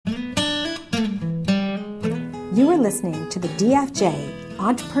You are listening to the DFJ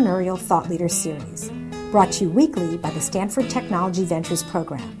Entrepreneurial Thought Leader Series, brought to you weekly by the Stanford Technology Ventures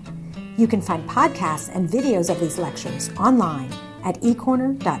Program. You can find podcasts and videos of these lectures online at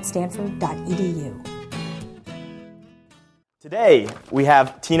ecorner.stanford.edu. Today, we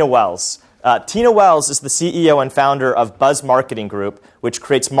have Tina Wells. Tina Wells is the CEO and founder of Buzz Marketing Group, which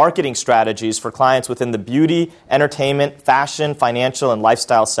creates marketing strategies for clients within the beauty, entertainment, fashion, financial, and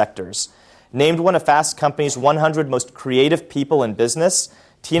lifestyle sectors. Named one of Fast Company's 100 most creative people in business,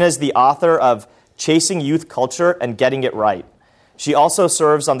 Tina is the author of Chasing Youth Culture and Getting It Right. She also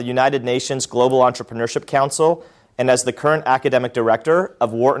serves on the United Nations Global Entrepreneurship Council and as the current academic director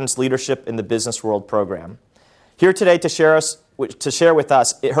of Wharton's Leadership in the Business World program. Here today to share with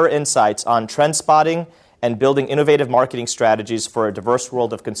us her insights on trend spotting and building innovative marketing strategies for a diverse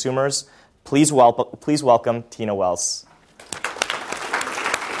world of consumers, please welcome Tina Wells.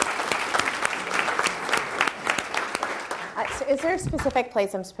 Is there a specific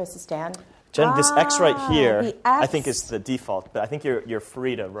place I'm supposed to stand? Jen, this X right here, the X. I think is the default, but I think you're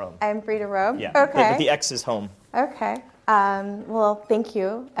free to roam. I'm free to roam? Yeah, Okay. the X is home. Okay. Well, thank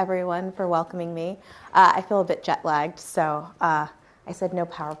you, everyone, for welcoming me. I feel a bit jet-lagged, so I said no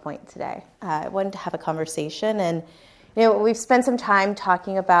PowerPoint today. I wanted to have a conversation, and we've spent some time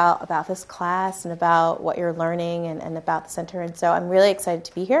talking about this class and about what you're learning and about the center, and so I'm really excited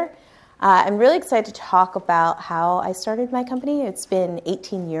to be here. I'm really excited to talk about how I started my company. It's been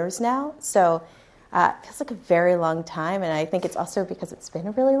 18 years now, so it feels like a very long time, and I think it's also because it's been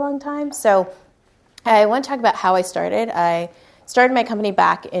a really long time. So I want to talk about how I started. I started my company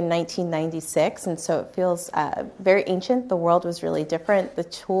back in 1996, and so it feels very ancient. The world was really different. The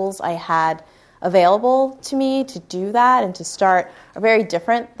tools I had available to me to do that and to start are very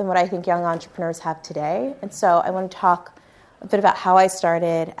different than what I think young entrepreneurs have today. And so I want to talk a bit about how I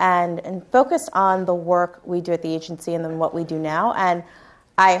started and focus on the work we do at the agency and then what we do now. And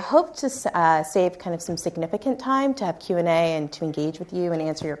I hope to save kind of some significant time to have Q&A and to engage with you and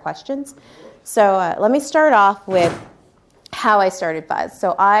answer your questions. So let me start off with how I started Buzz.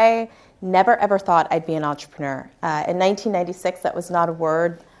 So I never, ever thought I'd be an entrepreneur. In 1996, that was not a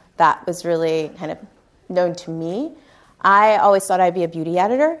word that was really kind of known to me. I always thought I'd be a beauty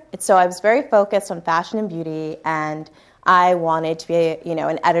editor. And so I was very focused on fashion and beauty, and I wanted to be,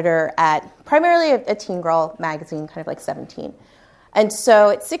 an editor at primarily a teen girl magazine, kind of like 17. And so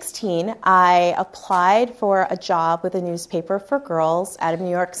at 16, I applied for a job with a newspaper for girls out of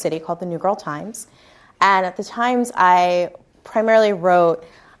New York City called the New Girl Times. And at the Times, I primarily wrote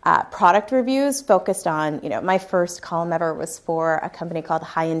product reviews focused on, my first column ever was for a company called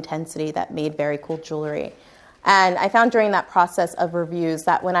High Intensity that made very cool jewelry. And I found during that process of reviews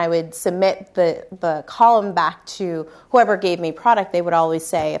that when I would submit the column back to whoever gave me product, they would always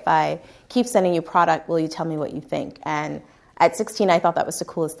say, if I keep sending you product, will you tell me what you think? And at 16, I thought that was the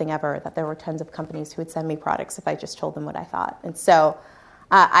coolest thing ever, that there were tons of companies who would send me products if I just told them what I thought. And so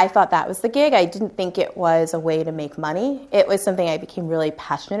I thought that was the gig. I didn't think it was a way to make money. It was something I became really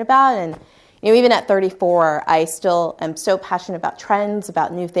passionate about. And even at 34, I still am so passionate about trends,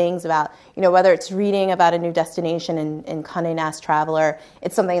 about new things, about, whether it's reading about a new destination in Condé Nast Traveler,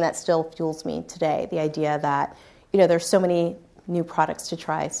 it's something that still fuels me today, the idea that, there's so many new products to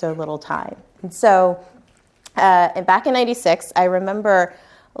try, so little time. And so and back in 96, I remember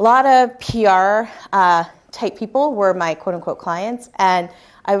a lot of PR type people were my quote-unquote clients, and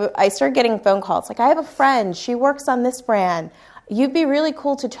I started getting phone calls like, I have a friend, she works on this brand, you'd be really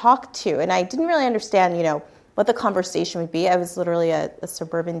cool to talk to. And I didn't really understand, what the conversation would be. I was literally a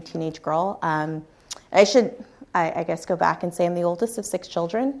suburban teenage girl. I should, I guess, go back and say I'm the oldest of 6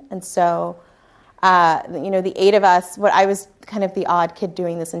 children. And so, the 8 of us, I was kind of the odd kid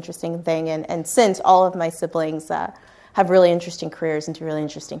doing this interesting thing. And since all of my siblings have really interesting careers and do really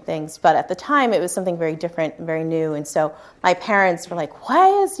interesting things. But at the time, it was something very different and very new. And so my parents were like,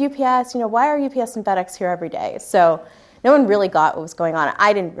 why is UPS, why are UPS and FedEx here every day? So no one really got what was going on.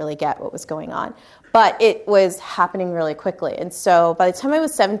 I didn't really get what was going on, but it was happening really quickly. And so by the time I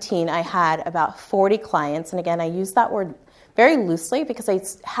was 17, I had about 40 clients. And again, I use that word very loosely because I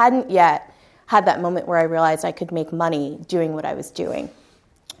hadn't yet had that moment where I realized I could make money doing what I was doing.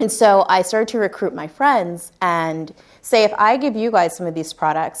 And so I started to recruit my friends and say, if I give you guys some of these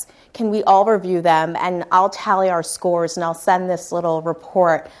products, can we all review them? And I'll tally our scores and I'll send this little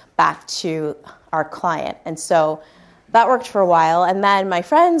report back to our client. And so that worked for a while. And then my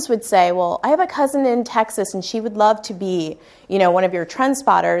friends would say, well, I have a cousin in Texas and she would love to be, one of your trend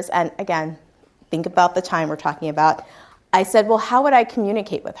spotters. And again, think about the time we're talking about. I said, well, how would I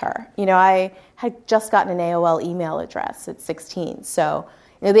communicate with her? I had just gotten an AOL email address at 16. So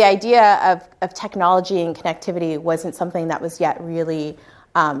the idea of technology and connectivity wasn't something that was yet really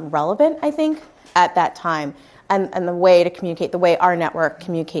relevant, I think, at that time. And the way to communicate, the way our network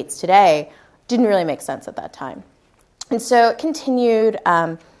communicates today, didn't really make sense at that time. And so it continued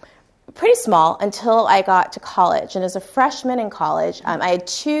pretty small until I got to college. And as a freshman in college, I had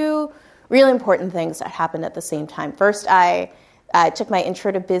two really important things that happened at the same time. First, I took my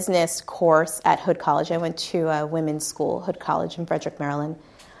Intro to Business course at Hood College. I went to a women's school, Hood College in Frederick, Maryland.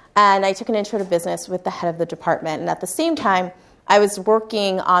 And I took an Intro to Business with the head of the department. And at the same time, I was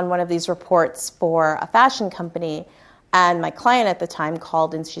working on one of these reports for a fashion company. And my client at the time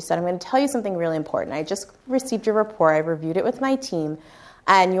called and she said, I'm going to tell you something really important. I just received your report. I reviewed it with my team.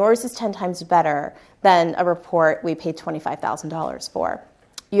 And yours is 10 times better than a report we paid $25,000 for.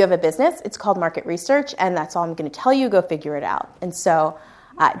 You have a business, it's called Market Research, and that's all I'm going to tell you, go figure it out. And so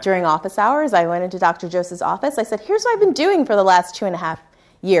during office hours, I went into Dr. Joseph's office. I said, here's what I've been doing for the last 2.5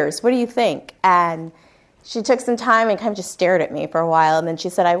 years. What do you think? And she took some time and kind of just stared at me for a while, and then she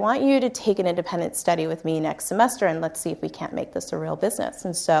said, I want you to take an independent study with me next semester, and let's see if we can't make this a real business.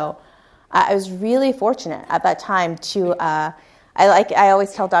 And so I was really fortunate at that time to, I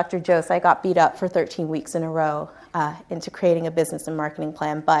always tell Dr. Jose, I got beat up for 13 weeks in a row into creating a business and marketing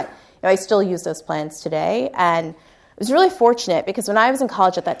plan, but I still use those plans today. And I was really fortunate because when I was in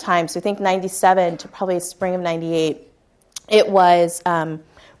college at that time, so I think 97 to probably spring of 98, it was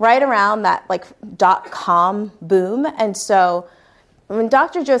right around that like .com boom. And so when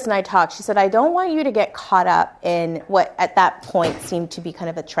Dr. Jose and I talked, she said, I don't want you to get caught up in what at that point seemed to be kind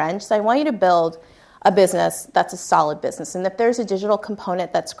of a trend. So I want you to build a business that's a solid business. And if there's a digital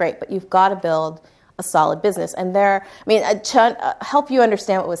component, that's great, but you've got to build a solid business. And to help you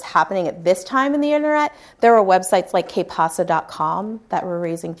understand what was happening at this time in the internet, there were websites like kpasa.com that were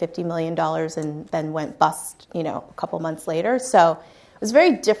raising $50 million and then went bust, a couple months later. So it was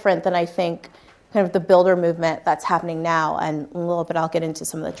very different than I think kind of the builder movement that's happening now. And a little bit, I'll get into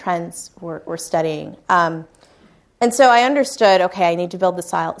some of the trends we're studying. And so I understood, okay, I need to build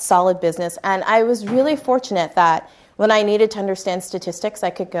the solid business. And I was really fortunate that when I needed to understand statistics, I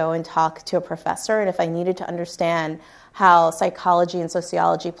could go and talk to a professor. And if I needed to understand how psychology and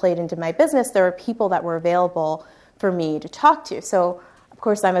sociology played into my business, there were people that were available for me to talk to. So, of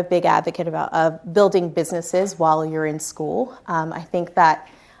course, I'm a big advocate of building businesses while you're in school. I think that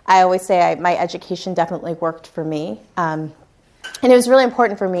I always say my education definitely worked for me. And it was really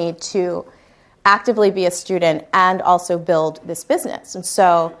important for me to actively be a student and also build this business. And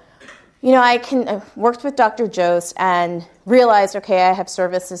so, I worked with Dr. Jose and realized, okay, I have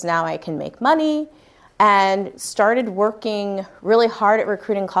services now, I can make money, and started working really hard at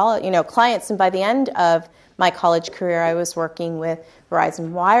recruiting clients. And by the end of my college career, I was working with Verizon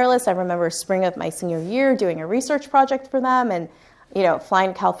Wireless. I remember spring of my senior year doing a research project for them and,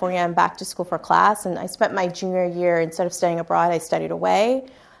 flying to California and back to school for class. And I spent my junior year, instead of studying abroad, I studied away,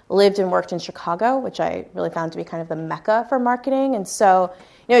 lived and worked in Chicago, which I really found to be kind of the mecca for marketing. And so,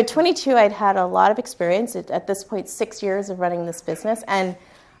 at 22, I'd had a lot of experience. At this point, 6 years of running this business. And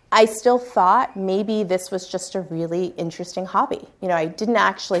I still thought maybe this was just a really interesting hobby. I didn't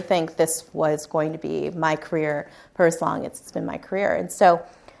actually think this was going to be my career for as long as it's been my career. And so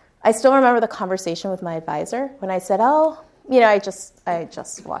I still remember the conversation with my advisor when I said, I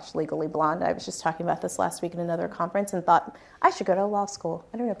just watched Legally Blonde. I was just talking about this last week in another conference and thought, I should go to law school.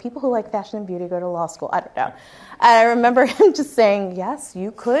 I don't know, people who like fashion and beauty go to law school. I don't know. And I remember him just saying, yes,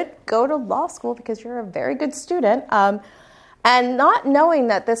 you could go to law school because you're a very good student. And not knowing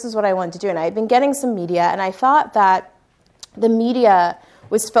that this is what I wanted to do. And I had been getting some media, and I thought that the media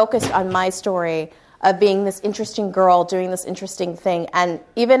was focused on my story of being this interesting girl doing this interesting thing. And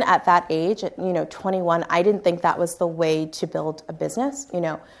even at that age, at 21, I didn't think that was the way to build a business,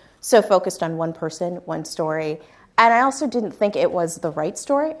 so focused on one person, one story. And I also didn't think it was the right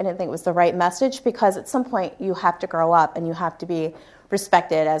story. I didn't think it was the right message, because at some point you have to grow up and you have to be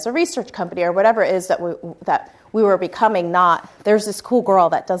respected as a research company or whatever it is that we were becoming. Not, there's this cool girl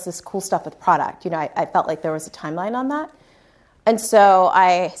that does this cool stuff with product. I felt like there was a timeline on that. And so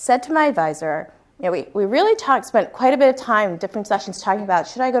I said to my advisor, we really spent quite a bit of time, different sessions, talking about,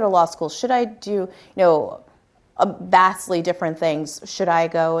 should I go to law school? Should I do, vastly different things? Should I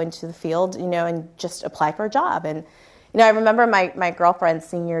go into the field, and just apply for a job? And, I remember my girlfriend's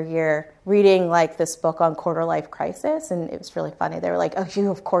senior year reading, this book on quarter-life crisis, and it was really funny. They were like, oh, you,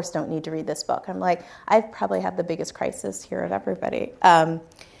 of course, don't need to read this book. I'm like, I probably have the biggest crisis here of everybody. But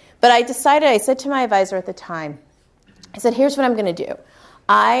I said to my advisor at the time, I said, here's what I'm going to do.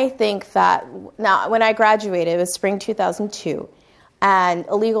 I think that, now, when I graduated, it was spring 2002, and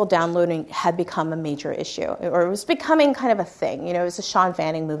illegal downloading had become a major issue, or it was becoming kind of a thing. It was a Sean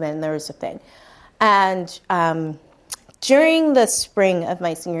Fanning movement, and there was a thing. And during the spring of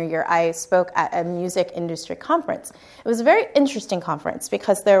my senior year, I spoke at a music industry conference. It was a very interesting conference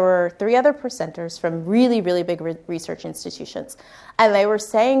because there were 3 other presenters from really, really big research institutions. And they were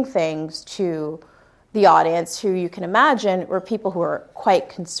saying things to the audience who you can imagine were people who were quite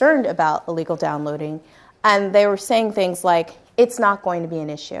concerned about illegal downloading. And they were saying things like, it's not going to be an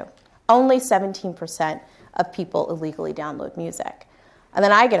issue. Only 17% of people illegally download music. And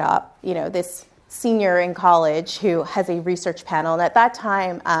then I get up, this senior in college who has a research panel. And at that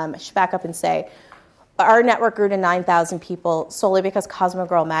time, I should back up and say, our network grew to 9,000 people solely because Cosmo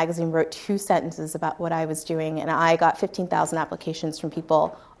Girl magazine wrote 2 sentences about what I was doing. And I got 15,000 applications from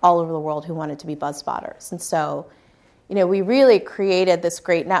people all over the world who wanted to be buzz spotters. And so, we really created this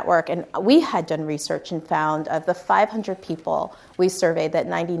great network. And we had done research and found of the 500 people we surveyed that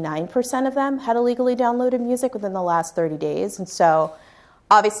 99% of them had illegally downloaded music within the last 30 days. And so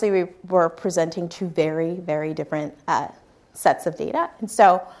obviously, we were presenting 2 very, very different sets of data. And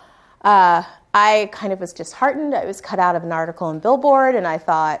so I kind of was disheartened. I was cut out of an article in Billboard, and I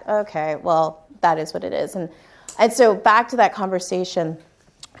thought, okay, well, that is what it is. And so back to that conversation,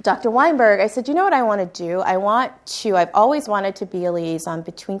 Dr. Weinberg, I said, you know what I want to do? I've always wanted to be a liaison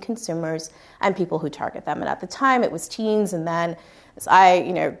between consumers and people who target them. And at the time, it was teens, and then as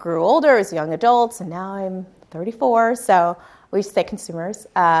I grew older, it was young adults, and now I'm 34, so we used to say consumers,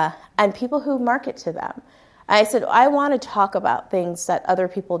 and people who market to them. And I said, I want to talk about things that other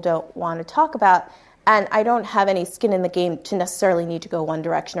people don't want to talk about, and I don't have any skin in the game to necessarily need to go one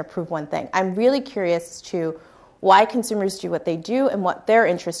direction or prove one thing. I'm really curious as to why consumers do what they do and what their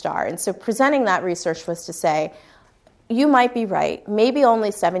interests are. And so presenting that research was to say, you might be right. Maybe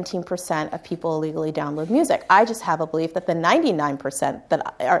only 17% of people illegally download music. I just have a belief that the 99%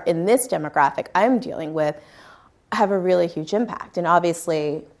 that are in this demographic I'm dealing with have a really huge impact. And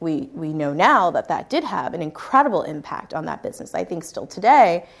obviously, we know now that did have an incredible impact on that business. I think still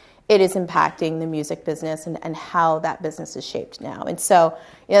today, it is impacting the music business and how that business is shaped now. And so,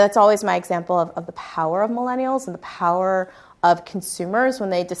 that's always my example of the power of millennials and the power of consumers when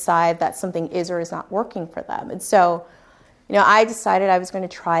they decide that something is or is not working for them. And so, I decided I was going to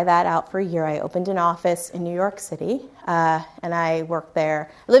try that out for a year. I opened an office in New York City, and I worked there.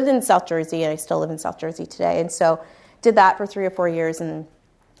 I lived in South Jersey, and I still live in South Jersey today. And so did that for 3 or 4 years. And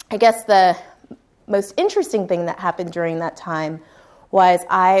I guess the most interesting thing that happened during that time was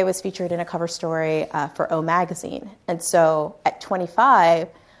I was featured in a cover story for O Magazine. And so at 25,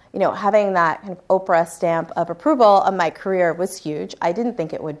 having that kind of Oprah stamp of approval on my career was huge. I didn't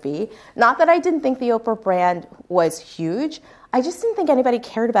think it would be. Not that I didn't think the Oprah brand was huge. I just didn't think anybody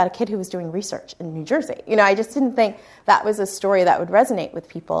cared about a kid who was doing research in New Jersey. I just didn't think that was a story that would resonate with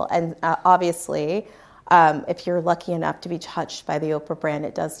people. And obviously, if you're lucky enough to be touched by the Oprah brand,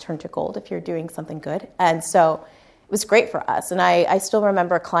 it does turn to gold if you're doing something good. And so it was great for us. And I still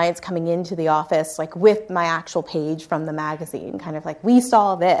remember clients coming into the office like with my actual page from the magazine, kind of like, we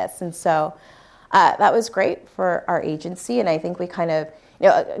saw this. And so that was great for our agency. And I think we kind of,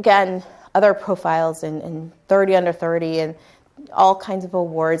 again, other profiles in 30 Under 30 and all kinds of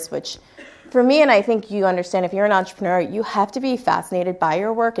awards, which for me, and I think you understand, if you're an entrepreneur, you have to be fascinated by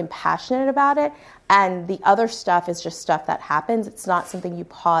your work and passionate about it. And the other stuff is just stuff that happens. It's not something you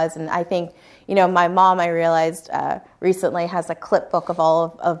pause. And I think, my mom, I realized recently, has a clip book of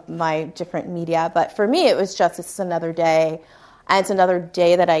all of my different media. But for me, it was just, it's another day. And it's another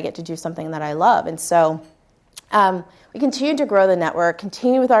day that I get to do something that I love. And so we continued to grow the network,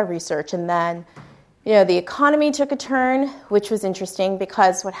 continue with our research. And then, the economy took a turn, which was interesting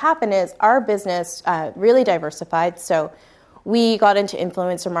because what happened is our business really diversified. So we got into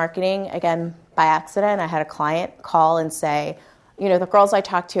influencer marketing, again, by accident. I had a client call and say, the girls I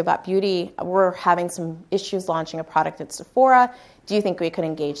talked to about beauty were having some issues launching a product at Sephora. Do you think we could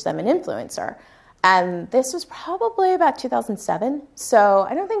engage them in influencer? And this was probably about 2007. So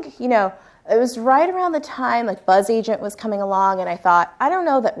I don't think, it was right around the time like Buzz Agent was coming along. And I thought, I don't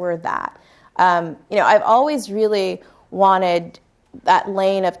know that we're that. I've always really wanted that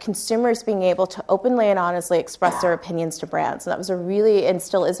lane of consumers being able to openly and honestly express their opinions to brands. And that was and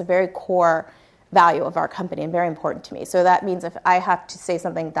still is a very core value of our company and very important to me. So that means if I have to say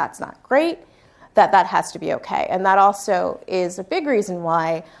something that's not great, that has to be okay. And that also is a big reason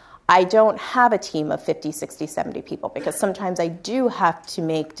why I don't have a team of 50, 60, 70 people, because sometimes I do have to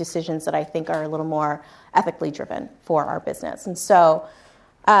make decisions that I think are a little more ethically driven for our business. And so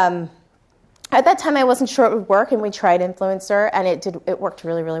at that time, I wasn't sure it would work, and we tried influencer, and it worked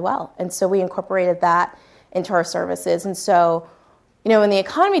really, really well. And so we incorporated that into our services. And so when the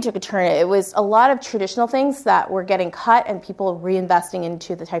economy took a turn, it was a lot of traditional things that were getting cut and people reinvesting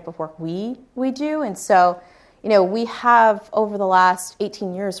into the type of work we do. And so, we have, over the last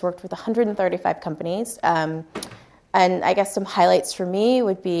 18 years, worked with 135 companies. And I guess some highlights for me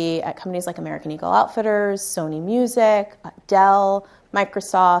would be at companies like American Eagle Outfitters, Sony Music, Dell,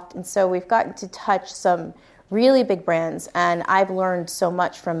 Microsoft. And so we've gotten to touch some really big brands, and I've learned so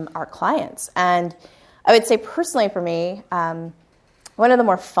much from our clients. And I would say personally for me, one of the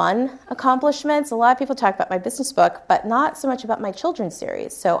more fun accomplishments, a lot of people talk about my business book, but not so much about my children's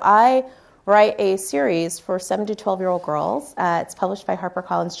series. So I write a series for 7 to 12-year-old girls. It's published by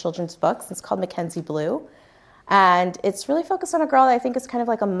HarperCollins Children's Books. It's called Mackenzie Blue. And it's really focused on a girl that I think is kind of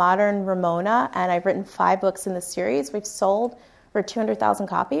like a modern Ramona. And I've written 5 books in this series. We've sold for 200,000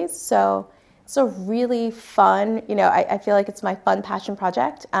 copies. So it's a really fun, I feel like it's my fun passion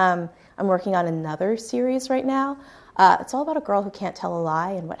project. I'm working on another series right now. It's all about a girl who can't tell a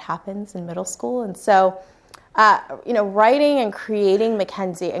lie and what happens in middle school. And so, writing and creating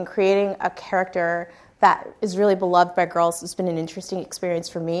Mackenzie and creating a character that is really beloved by girls has been an interesting experience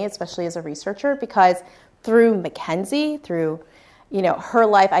for me, especially as a researcher, because through Mackenzie, through her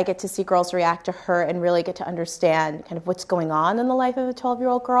life, I get to see girls react to her and really get to understand kind of what's going on in the life of a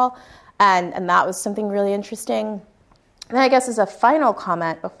 12-year-old girl. And that was something really interesting. And then I guess as a final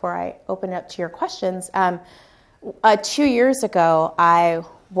comment before I open it up to your questions, 2 years ago, I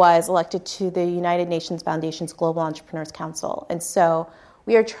was elected to the United Nations Foundation's Global Entrepreneurs Council. And so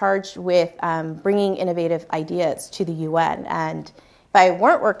we are charged with bringing innovative ideas to the UN. And if I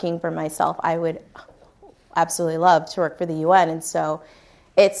weren't working for myself, I would absolutely love to work for the UN. And so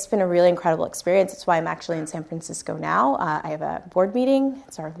it's been a really incredible experience. That's why I'm actually in San Francisco now. I have a board meeting.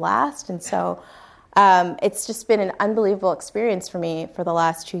 It's our last. And so it's just been an unbelievable experience for me for the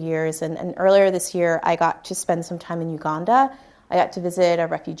last 2 years. And earlier this year, I got to spend some time in Uganda. I got to visit a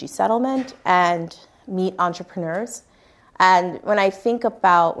refugee settlement and meet entrepreneurs. And when I think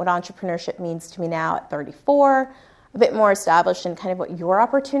about what entrepreneurship means to me now at 34, a bit more established in kind of what your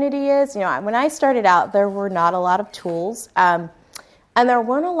opportunity is. When I started out, there were not a lot of tools, and there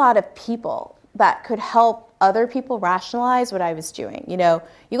weren't a lot of people that could help other people rationalize what I was doing. You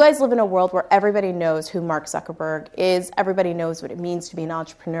guys live in a world where everybody knows who Mark Zuckerberg is, everybody knows what it means to be an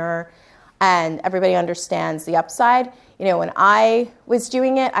entrepreneur, and everybody understands the upside. When I was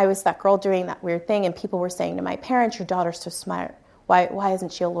doing it, I was that girl doing that weird thing, and people were saying to my parents, your daughter's so smart. Why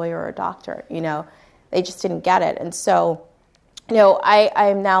isn't she a lawyer or a doctor? They just didn't get it. And so, I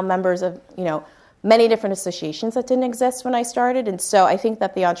am now members of, many different associations that didn't exist when I started. And so I think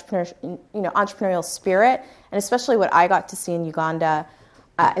that the entrepreneurial spirit, and especially what I got to see in Uganda,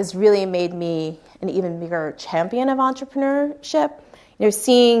 has really made me an even bigger champion of entrepreneurship.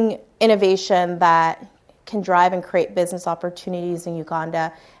 Seeing innovation that can drive and create business opportunities in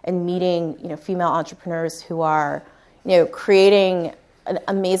Uganda, and meeting, female entrepreneurs who are, creating an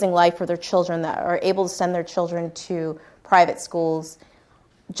amazing life for their children, that are able to send their children to private schools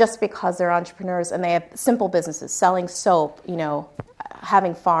just because they're entrepreneurs and they have simple businesses, selling soap,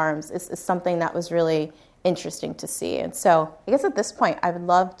 having farms, is something that was really interesting to see. And so I guess at this point, I would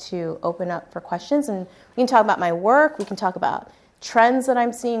love to open up for questions, and we can talk about my work, we can talk about trends that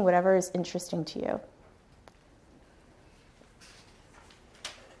I'm seeing, whatever is interesting to you.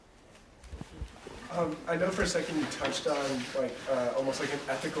 I know for a second you touched on almost like an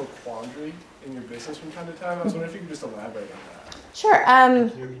ethical quandary in your business from time to time. I was wondering if you could just elaborate on that. Sure. Can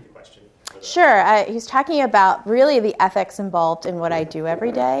you repeat the question? Sure. He's talking about really the ethics involved in what I do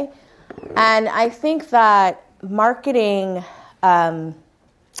every day. And I think that marketing is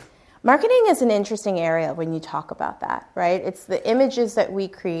an interesting area when you talk about that, right? It's the images that we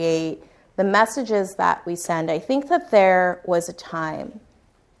create, the messages that we send. I think that there was a time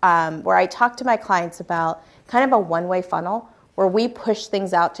where I talked to my clients about kind of a one-way funnel where we push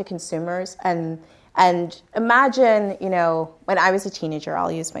things out to consumers. And imagine, when I was a teenager,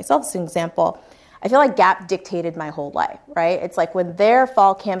 I'll use myself as an example, I feel like Gap dictated my whole life, right? It's like when their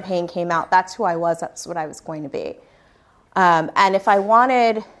fall campaign came out, that's who I was, that's what I was going to be. And if I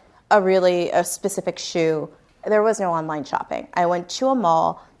wanted a specific shoe, there was no online shopping. I went to a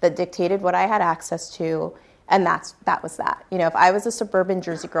mall that dictated what I had access to, and that was that. If I was a suburban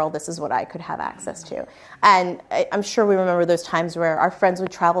Jersey girl, this is what I could have access to. And I'm sure we remember those times where our friends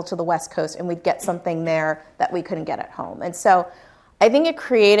would travel to the West Coast and we'd get something there that we couldn't get at home. And so I think it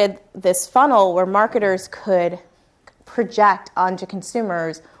created this funnel where marketers could project onto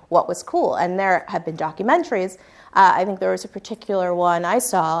consumers what was cool. And there have been documentaries. I think there was a particular one I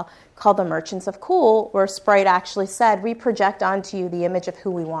saw called The Merchants of Cool, where Sprite actually said, we project onto you the image of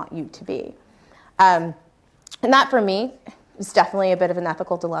who we want you to be. And that, for me, it's definitely a bit of an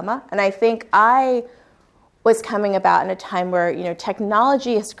ethical dilemma. And I think I was coming about in a time where,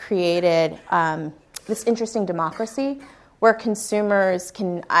 technology has created this interesting democracy where consumers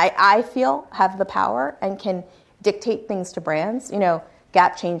can, I feel, have the power and can dictate things to brands.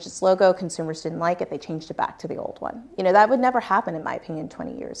 Gap changed its logo, consumers didn't like it, they changed it back to the old one. That would never happen, in my opinion,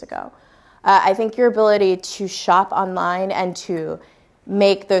 20 years ago. I think your ability to shop online and to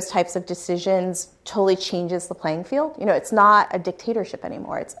make those types of decisions totally changes the playing field. It's not a dictatorship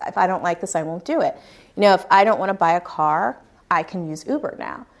anymore. It's, if I don't like this, I won't do it. If I don't want to buy a car, I can use Uber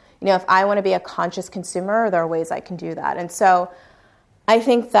now. If I want to be a conscious consumer, there are ways I can do that. And so I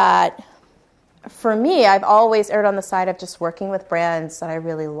think that for me, I've always erred on the side of just working with brands that I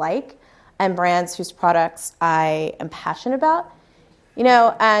really like and brands whose products I am passionate about.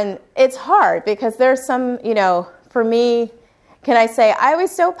 And it's hard because there's some, for me, can I say, I was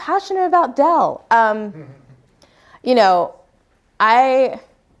so passionate about Dell. I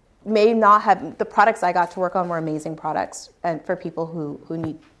may not have, the products I got to work on were amazing products and for people who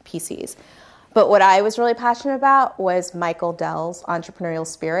need PCs. But what I was really passionate about was Michael Dell's entrepreneurial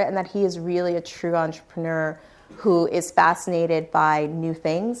spirit, and that he is really a true entrepreneur who is fascinated by new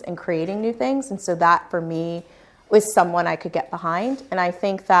things and creating new things. And so that, for me, was someone I could get behind. And I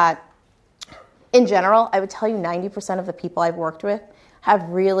think that, in general, I would tell you 90% of the people I've worked with have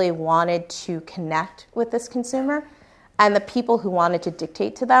really wanted to connect with this consumer. And the people who wanted to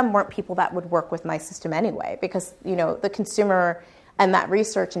dictate to them weren't people that would work with my system anyway, because, the consumer and that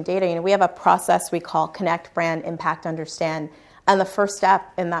research and data, we have a process we call Connect, Brand, Impact, Understand. And the first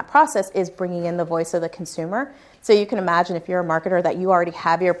step in that process is bringing in the voice of the consumer. So you can imagine if you're a marketer that you already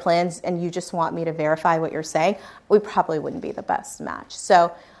have your plans and you just want me to verify what you're saying, we probably wouldn't be the best match.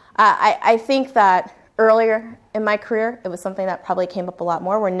 So I think that earlier in my career, it was something that probably came up a lot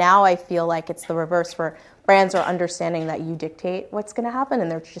more, where now I feel like it's the reverse, where brands are understanding that you dictate what's going to happen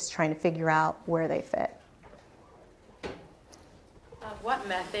and they're just trying to figure out where they fit. What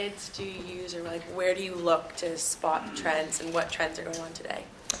methods do you use, or where do you look to spot trends, and what trends are going on today?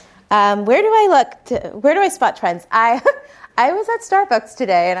 Where do I spot trends? I was at Starbucks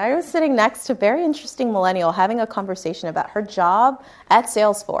today, and I was sitting next to a very interesting millennial having a conversation about her job at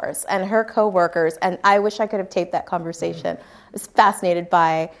Salesforce and her coworkers, and I wish I could have taped that conversation. I was fascinated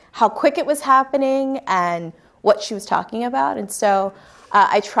by how quick it was happening and what she was talking about. And so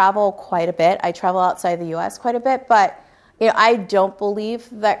I travel quite a bit. I travel outside the U.S. quite a bit, but I don't believe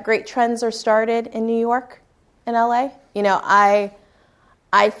that great trends are started in New York and LA.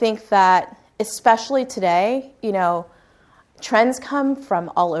 I think that, especially today, trends come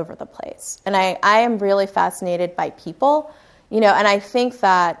from all over the place. And I am really fascinated by people, and I think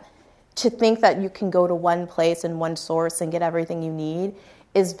that to think that you can go to one place and one source and get everything you need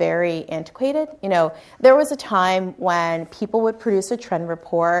is very antiquated. There was a time when people would produce a trend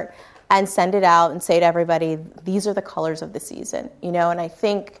report and send it out and say to everybody, these are the colors of the season, and I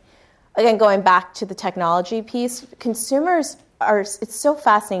think, again, going back to the technology piece, consumers it's so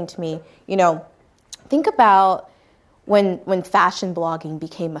fascinating to me, think about when fashion blogging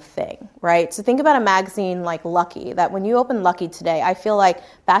became a thing, right? So think about a magazine like Lucky, that when you open Lucky today, I feel like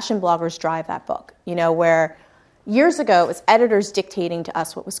fashion bloggers drive that book, where years ago it was editors dictating to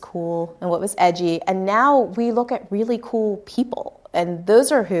us what was cool and what was edgy, and now we look at really cool people. And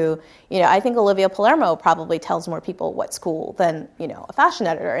those are who, I think Olivia Palermo probably tells more people what's cool than, a fashion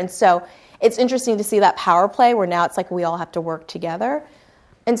editor. And so it's interesting to see that power play where now it's like we all have to work together.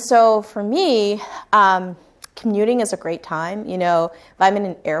 And so for me, commuting is a great time. If I'm in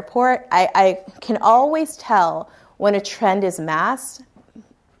an airport, I can always tell when a trend is masked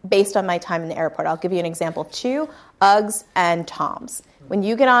based on my time in the airport. I'll give you an example of two, Uggs and Toms. When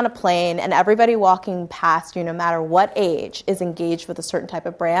you get on a plane and everybody walking past you, no matter what age, is engaged with a certain type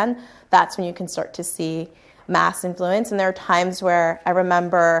of brand, that's when you can start to see mass influence. And there are times where I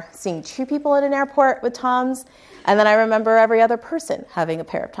remember seeing two people at an airport with Toms, and then I remember every other person having a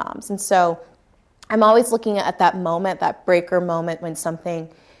pair of Toms. And so I'm always looking at that moment, that breaker moment when something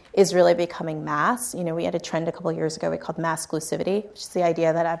is really becoming mass. We had a trend a couple of years ago we called mass exclusivity, which is the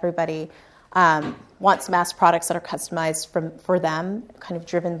idea that everybody wants mass products that are customized for them, kind of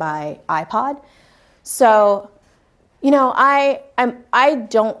driven by iPod. So, I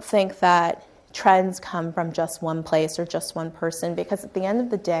don't think that trends come from just one place or just one person, because at the end of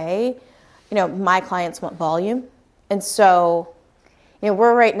the day, my clients want volume. And so,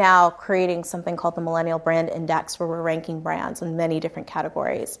 we're right now creating something called the Millennial Brand Index, where we're ranking brands in many different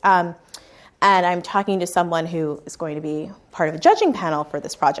categories. And I'm talking to someone who is going to be part of a judging panel for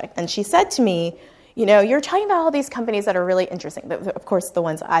this project. And she said to me, you're talking about all these companies that are really interesting. Of course, the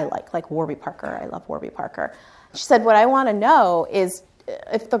ones I like Warby Parker. I love Warby Parker. She said, what I want to know is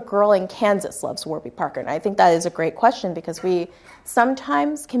if the girl in Kansas loves Warby Parker. And I think that is a great question because we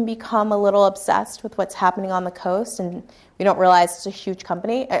sometimes can become a little obsessed with what's happening on the coast, and we don't realize it's a huge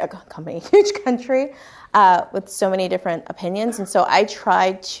huge country with so many different opinions. And so I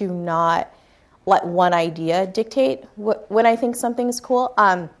try to not let one idea dictate when I think something is cool.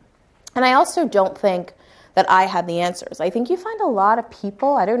 And I also don't think that I have the answers. I think you find a lot of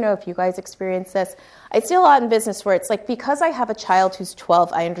people, I don't know if you guys experience this, I see a lot in business where it's like, because I have a child who's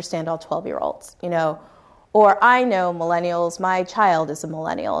 12, I understand all 12-year-olds, or I know millennials, my child is a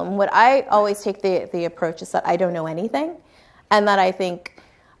millennial. And what I always take the approach is that I don't know anything, and that I think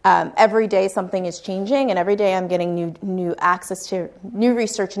every day something is changing, and every day I'm getting new access to new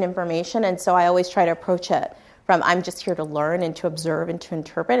research and information, and so I always try to approach it from I'm just here to learn and to observe and to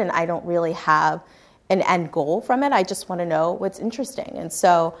interpret, and I don't really have an end goal from it. I just want to know what's interesting. And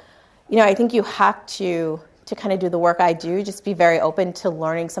so, I think you have to kind of do the work I do, just be very open to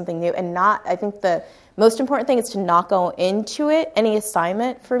learning something new, and I think the most important thing is to not go into it, any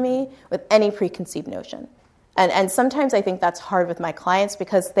assignment for me, with any preconceived notion. And sometimes I think that's hard with my clients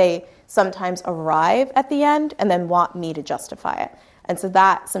because they sometimes arrive at the end and then want me to justify it. And so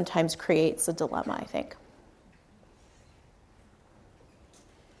that sometimes creates a dilemma, I think.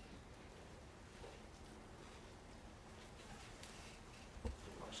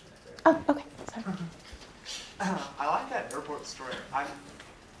 Oh, okay. Sorry. I like that airport story. I'm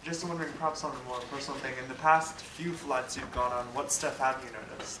just wondering, perhaps on a more personal thing, in the past few flights you've gone on, what stuff have you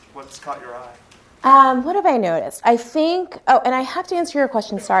noticed? What's caught your eye? What have I noticed? I think, and I have to answer your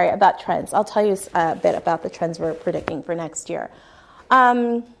question, sorry, about trends. I'll tell you a bit about the trends we're predicting for next year.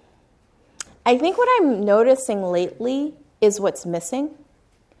 I think what I'm noticing lately is what's missing.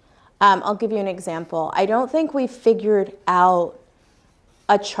 I'll give you an example. I don't think we've figured out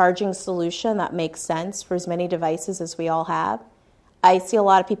a charging solution that makes sense for as many devices as we all have. I see a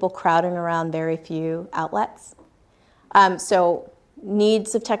lot of people crowding around very few outlets. So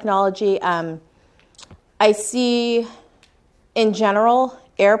needs of technology. I see, in general,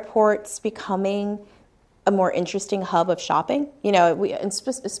 airports becoming a more interesting hub of shopping. And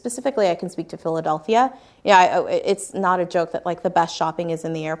specifically, I can speak to Philadelphia. It's not a joke that the best shopping is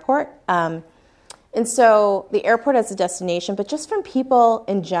in the airport. And so the airport as a destination, but just from people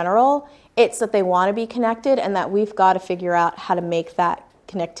in general, it's that they want to be connected and that we've got to figure out how to make that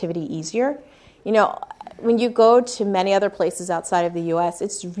connectivity easier. When you go to many other places outside of the U.S.,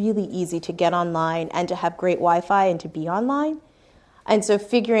 it's really easy to get online and to have great Wi-Fi and to be online. And so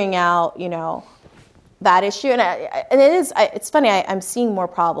figuring out, that issue, it's funny, I'm seeing more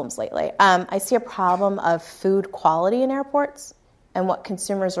problems lately. I see a problem of food quality in airports and what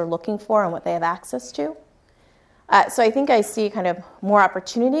consumers are looking for and what they have access to. So I think I see kind of more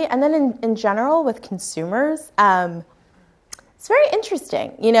opportunity. And then in general with consumers, it's very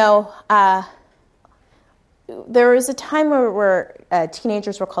interesting. There was a time where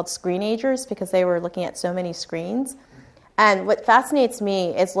teenagers were called screenagers because they were looking at so many screens. And what fascinates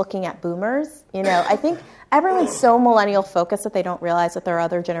me is looking at boomers. I think everyone's so millennial focused that they don't realize that there are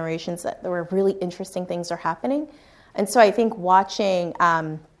other generations that there were really interesting things are happening. And so I think watching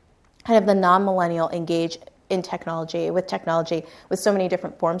kind of the non-millennial engage in technology, with so many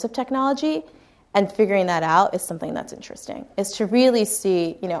different forms of technology, and figuring that out is something that's interesting, is to really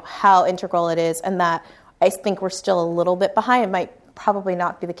see, how integral it is, and that I think we're still a little bit behind. It might probably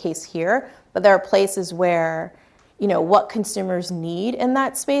not be the case here, but there are places where, what consumers need in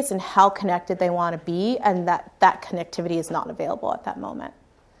that space and how connected they want to be, and that connectivity is not available at that moment.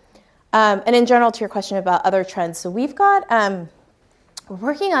 And in general, to your question about other trends, so we've got, we're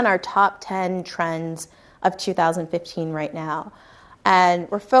working on our top 10 trends of 2015 right now. And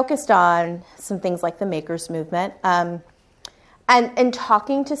we're focused on some things like the makers movement. And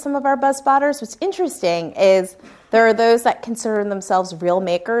talking to some of our buzz spotters, what's interesting is there are those that consider themselves real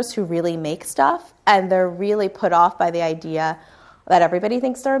makers who really make stuff, and they're really put off by the idea that everybody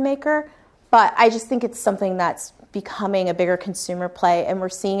thinks they're a maker. But I just think it's something that's becoming a bigger consumer play, and we're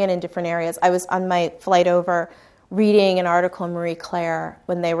seeing it in different areas. I was on my flight over reading an article in Marie Claire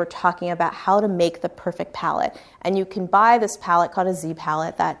when they were talking about how to make the perfect palette. And you can buy this palette called a Z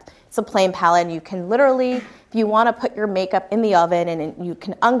palette. It's a plain palette, and you can literally, if you want to put your makeup in the oven, and you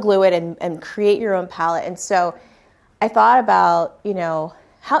can unglue it and create your own palette. And so I thought about,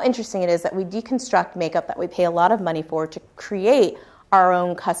 how interesting it is that we deconstruct makeup that we pay a lot of money for to create our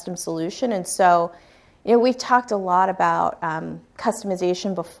own custom solution. And so, we've talked a lot about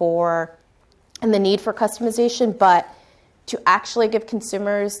customization before and the need for customization, but to actually give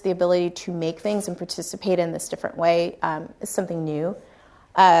consumers the ability to make things and participate in this different way is something new.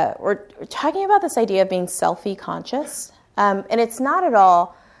 we're talking about this idea of being selfie conscious. And it's not at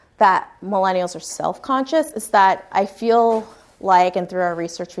all that millennials are self-conscious. It's that I feel like, and through our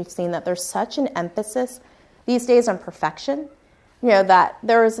research, we've seen that there's such an emphasis these days on perfection. That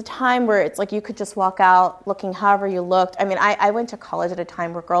there was a time where it's like you could just walk out looking however you looked. I mean, I went to college at a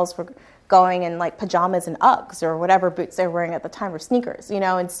time where girls were going in like pajamas and Uggs or whatever boots they were wearing at the time, or sneakers,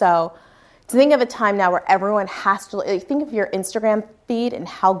 and so to think of a time now where everyone has to, think of your Instagram feed and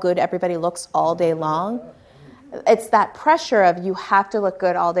how good everybody looks all day long. It's that pressure of you have to look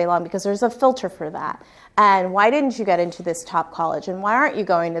good all day long because there's a filter for that. And why didn't you get into this top college? And why aren't you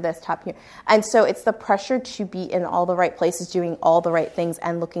going to this top? And so it's the pressure to be in all the right places, doing all the right things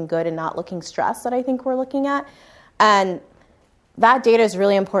and looking good and not looking stressed that I think we're looking at. And that data is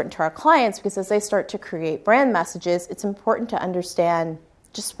really important to our clients because as they start to create brand messages, it's important to understand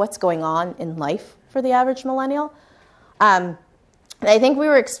just what's going on in life for the average millennial. And I think we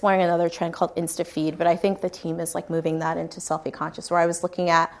were exploring another trend called Insta-feed, but I think the team is like moving that into selfie conscious, where I was looking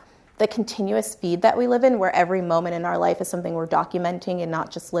at the continuous feed that we live in, where every moment in our life is something we're documenting and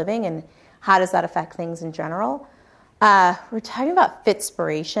not just living, and how does that affect things in general. We're talking about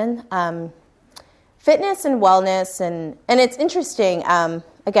Fitspiration, fitness and wellness, and it's interesting.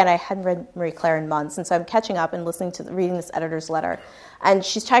 Again, I hadn't read Marie Claire in months, and so I'm catching up and reading this editor's letter, and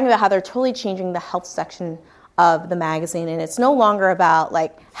she's talking about how they're totally changing the health section of the magazine, and it's no longer about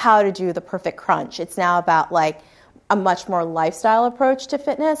like how to do the perfect crunch. It's now about like a much more lifestyle approach to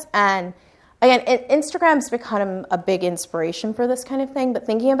fitness. And again, Instagram's become a big inspiration for this kind of thing, but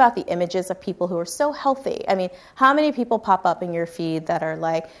thinking about the images of people who are so healthy. I mean, how many people pop up in your feed that are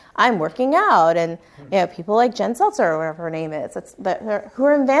like, I'm working out, and people like Jen Seltzer or whatever her name is, who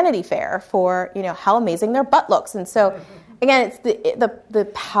are in Vanity Fair for how amazing their butt looks. And so again, it's the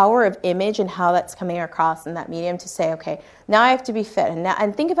power of image and how that's coming across in that medium to say, okay, now I have to be fit.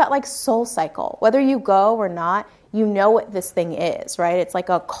 And think about like Soul Cycle. Whether you go or not, you know what this thing is, right? It's like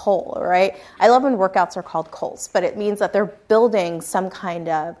a coal, right? I love when workouts are called coals, but it means that they're building some kind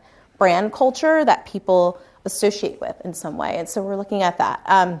of brand culture that people associate with in some way. And so we're looking at that.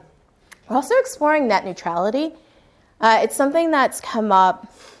 We're also exploring net neutrality. It's something that's come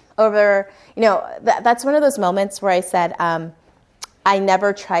up over, that's one of those moments where I said, I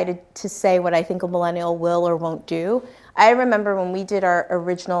never try to say what I think a millennial will or won't do. I remember when we did our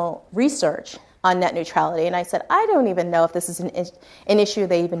original research on net neutrality, and I said, I don't even know if this is an issue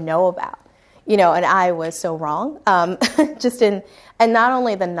they even know about, and I was so wrong, and not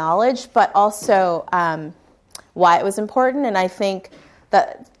only the knowledge, but also why it was important. And I think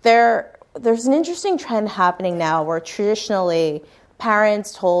that there's an interesting trend happening now where traditionally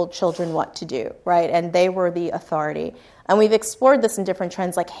parents told children what to do, right? And they were the authority. And we've explored this in different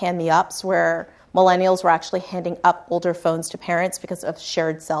trends like hand-me-ups, where millennials were actually handing up older phones to parents because of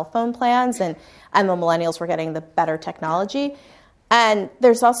shared cell phone plans, and the millennials were getting the better technology. And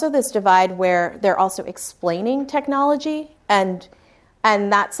there's also this divide where they're also explaining technology, and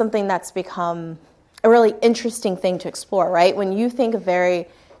that's something that's become a really interesting thing to explore, right? When you think of very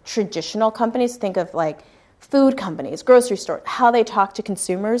traditional companies, think of like food companies, grocery stores, how they talk to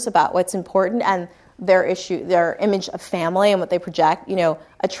consumers about what's important, and their image of family and what they project,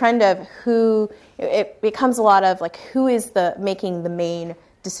 a trend of who, it becomes a lot of like who is making the main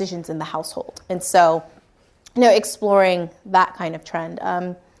decisions in the household. And so, exploring that kind of trend.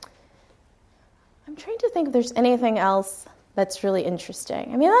 I'm trying to think if there's anything else that's really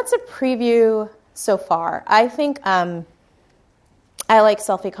interesting. I mean, that's a preview so far. I think I like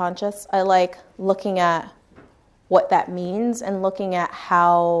selfie conscious. I like looking at what that means and looking at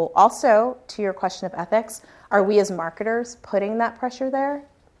how, also to your question of ethics, are we as marketers putting that pressure there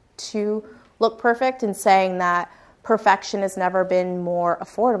to look perfect and saying that perfection has never been more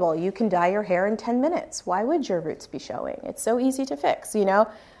affordable? You can dye your hair in 10 minutes. Why would your roots be showing? It's so easy to fix,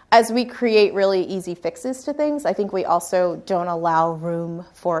 As we create really easy fixes to things, I think we also don't allow room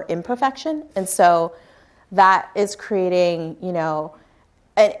for imperfection. And so that is creating,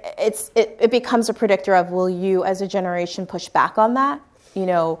 it becomes a predictor of, will you as a generation push back on that?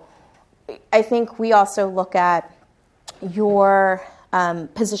 I think we also look at your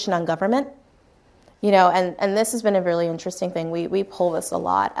position on government, and this has been a really interesting thing. We pull this a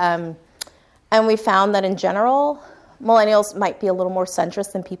lot. And we found that in general, millennials might be a little more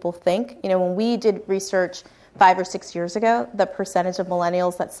centrist than people think. When we did research 5 or 6 years ago, the percentage of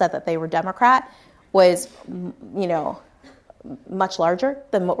millennials that said that they were Democrat was, much larger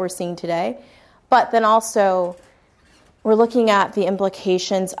than what we're seeing today. But then also, we're looking at the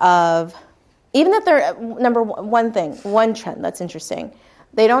implications of, even if they're, one trend that's interesting,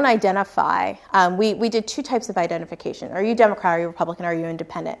 they don't identify. We did 2 types of identification. Are you Democrat, are you Republican, are you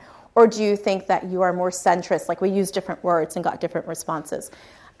independent? Or do you think that you are more centrist, like we use different words and got different responses?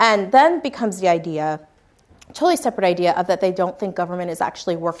 And then becomes the idea, totally separate idea, of that they don't think government is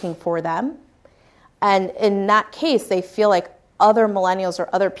actually working for them. And in that case, they feel like other millennials or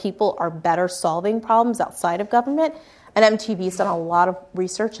other people are better solving problems outside of government. And MTV's done a lot of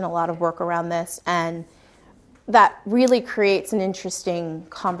research and a lot of work around this. And that really creates an interesting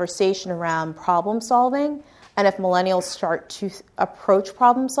conversation around problem solving. And if millennials start to approach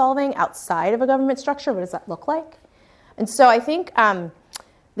problem solving outside of a government structure, what does that look like? And so I think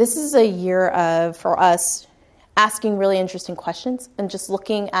this is a year of, for us, asking really interesting questions and just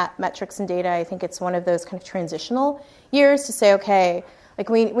looking at metrics and data. I think it's one of those kind of transitional years to say, okay, like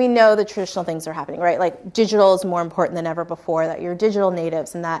we know the traditional things are happening, right? Like digital is more important than ever before, that you're digital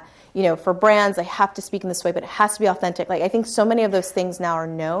natives and that, you know, for brands, they have to speak in this way, but it has to be authentic. Like I think so many of those things now are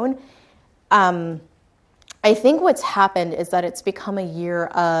known. I think what's happened is that it's become a year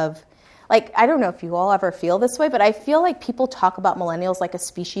of, like, I don't know if you all ever feel this way, but I feel like people talk about millennials like a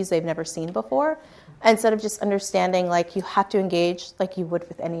species they've never seen before, instead of just understanding, like, you have to engage like you would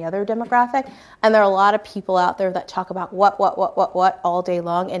with any other demographic. And there are a lot of people out there that talk about what all day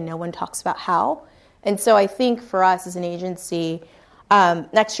long, and no one talks about how. And so I think for us as an agency,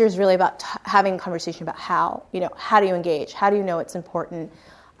 next year is really about having a conversation about how. You know, how do you engage? How do you know it's important?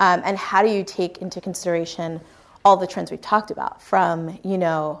 And how do you take into consideration all the trends we've talked about, from, you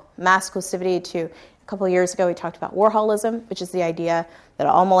know, mass inclusivity to a couple of years ago we talked about Warholism, which is the idea that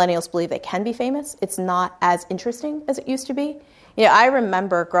all millennials believe they can be famous. It's not as interesting as it used to be. You know, I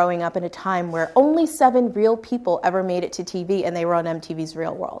remember growing up in a time where only 7 real people ever made it to TV, and they were on MTV's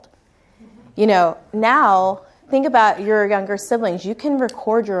Real World. You know, now think about your younger siblings. You can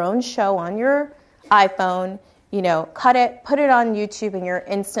record your own show on your iPhone, you know, cut it, put it on YouTube, and you're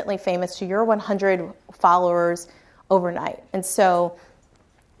instantly famous to your 100 followers overnight. And so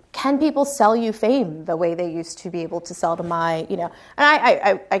can people sell you fame the way they used to be able to sell to my, you know,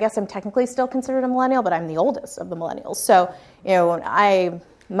 and I guess I'm technically still considered a millennial, but I'm the oldest of the millennials. So, you know, I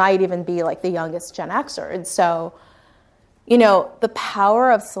might even be like the youngest Gen Xer. And so, you know, the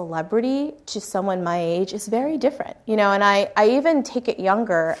power of celebrity to someone my age is very different, you know, and I even take it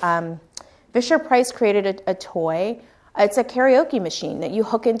younger. Fisher-Price created a toy. It's a karaoke machine that you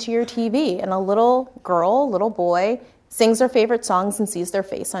hook into your TV, and a little girl, little boy, sings their favorite songs and sees their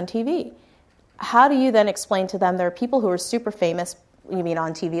face on TV. How do you then explain to them there are people who are super famous, you mean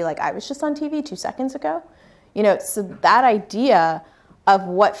on TV, like I was just on TV 2 seconds ago? You know, so that idea of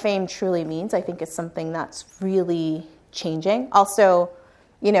what fame truly means, I think, is something that's really changing. Also,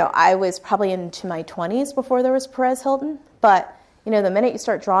 you know, I was probably into my 20s before there was Perez Hilton, but you know, the minute you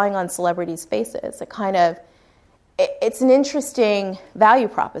start drawing on celebrities' faces, it's an interesting value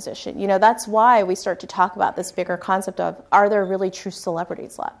proposition. You know, that's why we start to talk about this bigger concept of, are there really true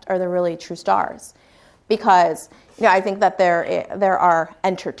celebrities left? Are there really true stars? Because, you know, I think that there are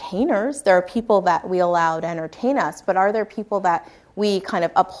entertainers, there are people that we allow to entertain us, but are there people that we kind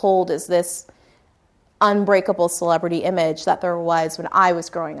of uphold as this unbreakable celebrity image that there was when I was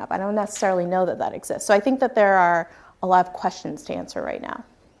growing up? I don't necessarily know that that exists. So I think that there are a lot of questions to answer right now.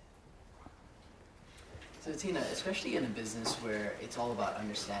 So Tina, especially in a business where it's all about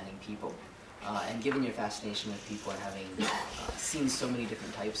understanding people, and given your fascination with people and having seen so many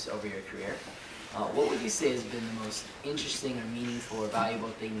different types over your career, what would you say has been the most interesting or meaningful or valuable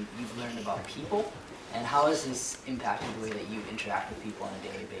thing you've learned about people, and how has this impacted the way that you interact with people on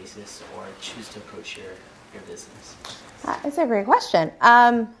a daily basis or choose to approach your business? That's a great question.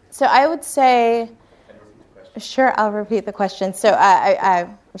 So I would say, sure, I'll repeat the question. So I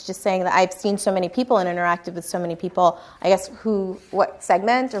was just saying that I've seen so many people and interacted with so many people. I guess what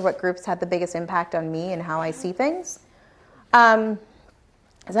segment or what groups had the biggest impact on me and how I see things.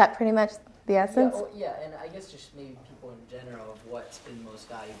 Is that pretty much the essence? Yeah, and I guess just maybe people in general of what's been most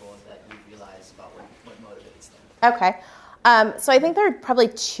valuable that you've realized about what motivates them. Okay. So I think there are probably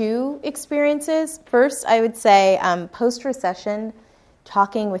 2 experiences. First, I would say post-recession,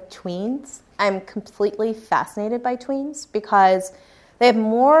 talking with tweens. I'm completely fascinated by tweens because they have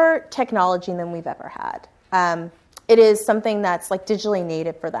more technology than we've ever had. It is something that's like digitally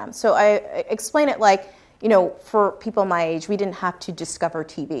native for them. So I explain it like, you know, for people my age, we didn't have to discover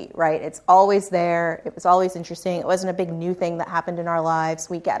TV, right? It's always there. It was always interesting. It wasn't a big new thing that happened in our lives.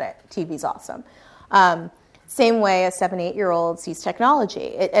 We get it. TV's awesome. Same way a 7, 8-year-old sees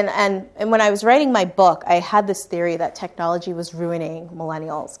technology. And when I was writing my book, I had this theory that technology was ruining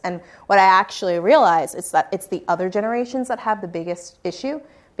millennials. And what I actually realized is that it's the other generations that have the biggest issue,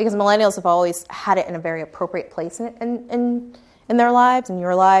 because millennials have always had it in a very appropriate place in in their lives and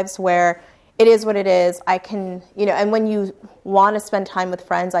your lives where it is what it is. I can, and when you want to spend time with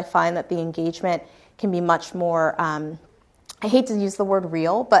friends, I find that the engagement can be much more, I hate to use the word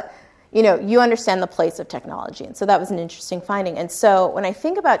real, but you understand the place of technology. And so that was an interesting finding. And so when I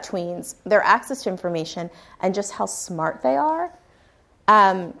think about tweens, their access to information and just how smart they are,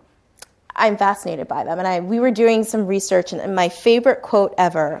 I'm fascinated by them. And we were doing some research, and my favorite quote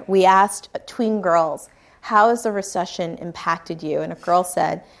ever, we asked tween girls, how has the recession impacted you? And a girl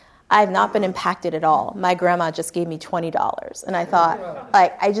said, I have not been impacted at all. My grandma just gave me $20. And I thought,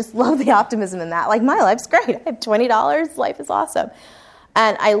 I just love the optimism in that. My life's great. I have $20. Life is awesome.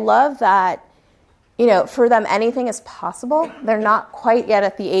 And I love that, for them, anything is possible. They're not quite yet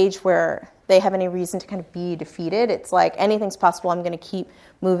at the age where they have any reason to kind of be defeated. It's like anything's possible. I'm going to keep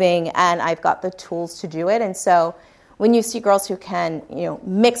moving, and I've got the tools to do it. And so when you see girls who can,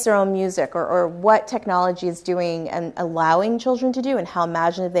 mix their own music or what technology is doing and allowing children to do and how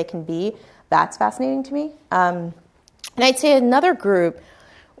imaginative they can be, that's fascinating to me. And I'd say another group,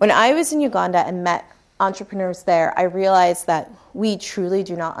 when I was in Uganda and met entrepreneurs there, I realized that we truly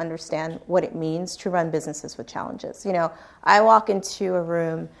do not understand what it means to run businesses with challenges. I walk into a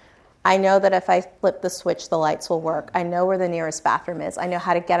room, I know that if I flip the switch, the lights will work. I know where the nearest bathroom is. I know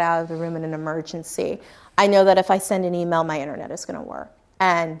how to get out of the room in an emergency. I know that if I send an email, my internet is going to work.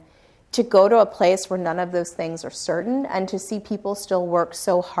 And to go to a place where none of those things are certain and to see people still work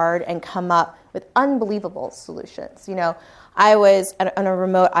so hard and come up with unbelievable solutions. I was on a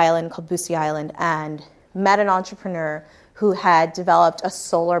remote island called Busi Island and met an entrepreneur who had developed a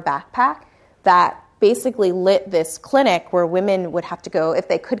solar backpack that basically lit this clinic where women would have to go, if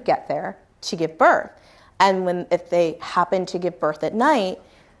they could get there, to give birth. And if they happened to give birth at night,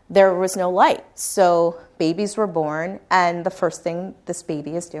 there was no light. So babies were born, and the first thing this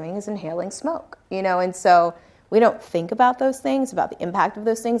baby is doing is inhaling smoke. And so we don't think about those things, about the impact of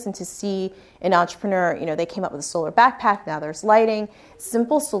those things, and to see an entrepreneur, they came up with a solar backpack, now there's lighting,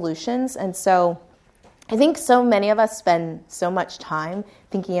 simple solutions. And so I think so many of us spend so much time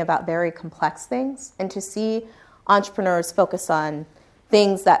thinking about very complex things, and to see entrepreneurs focus on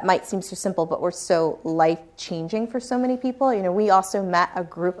things that might seem so simple but were so life-changing for so many people. We also met a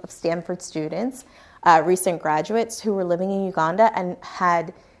group of Stanford students, recent graduates who were living in Uganda and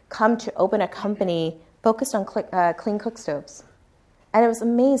had come to open a company focused on clean cook stoves. And it was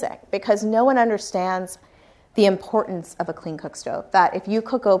amazing because no one understands the importance of a clean cook stove, that if you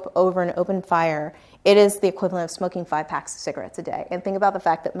cook over an open fire, it is the equivalent of smoking 5 packs of cigarettes a day. And think about the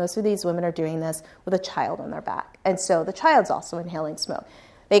fact that most of these women are doing this with a child on their back. And so the child's also inhaling smoke.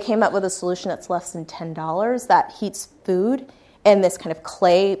 They came up with a solution that's less than $10 that heats food in this kind of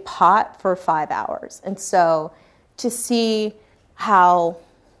clay pot for 5 hours. And so to see how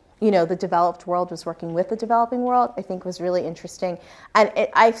the developed world was working with the developing world, I think was really interesting. And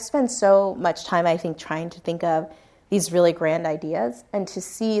I've spent so much time, I think, trying to think of these really grand ideas, and to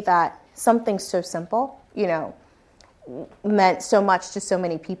see that something so simple, meant so much to so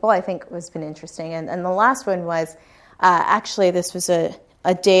many people, I think has been interesting. And the last one was, actually, this was a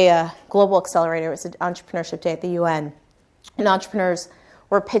global accelerator. It was an entrepreneurship day at the UN. And entrepreneurs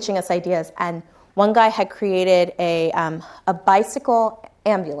were pitching us ideas. And one guy had created a bicycle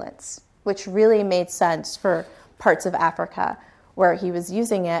ambulance, which really made sense for parts of Africa where he was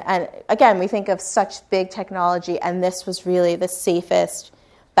using it. And again, we think of such big technology, and this was really the safest,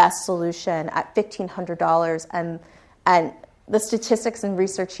 best solution at $1,500. And the statistics and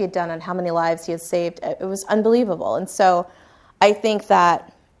research he had done on how many lives he had saved, it was unbelievable. And so I think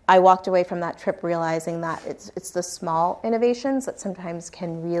that I walked away from that trip realizing that it's the small innovations that sometimes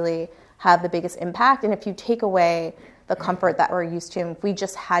can really have the biggest impact. And if you take away the comfort that we're used to, and if we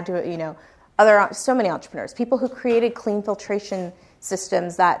just had to, so many entrepreneurs, people who created clean filtration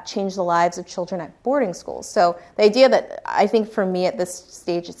systems that change the lives of children at boarding schools. So the idea that I think for me at this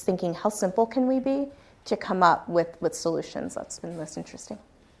stage, it's thinking how simple can we be to come up with solutions. That's been most interesting.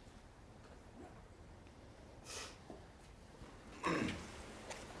 The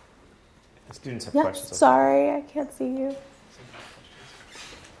students have Yeah, questions. sorry, I can't see you.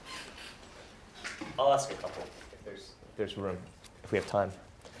 I'll ask a couple if there's room, if we have time.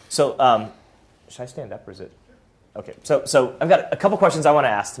 So, should I stand up or is it? Okay. So I've got a couple questions I want to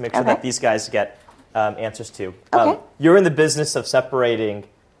ask to make sure that these guys get answers to. Okay. You're in the business of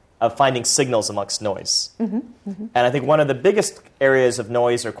finding signals amongst noise. Mm-hmm, mm-hmm. And I think one of the biggest areas of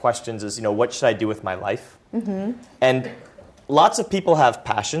noise or questions is, what should I do with my life? Mm-hmm. And lots of people have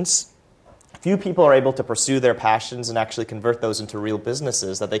passions. Few people are able to pursue their passions and actually convert those into real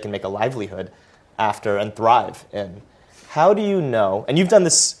businesses that they can make a livelihood after and thrive in. How do you know, and you've done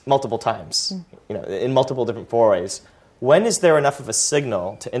this multiple times, in multiple different forays, when is there enough of a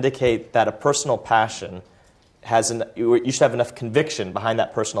signal to indicate that a personal passion you should have enough conviction behind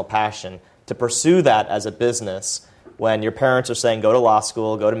that personal passion to pursue that as a business when your parents are saying go to law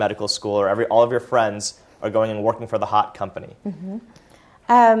school, go to medical school, or all of your friends are going and working for the hot company?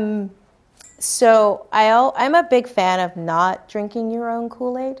 Mm-hmm. So I'm a big fan of not drinking your own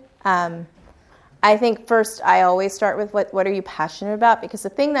Kool-Aid. I think first I always start with what are you passionate about? Because the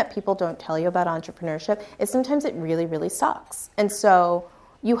thing that people don't tell you about entrepreneurship is sometimes it really, really sucks. And so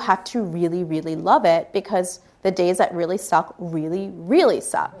you have to really, really love it because the days that really suck really, really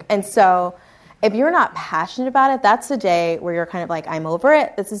suck. And so if you're not passionate about it, that's the day where you're kind of like, I'm over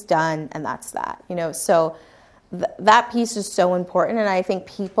it, this is done, and that's that. So that piece is so important. And I think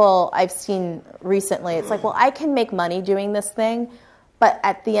people I've seen recently, it's like, well, I can make money doing this thing, but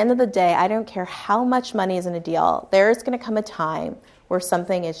at the end of the day, I don't care how much money is in a deal. There's going to come a time where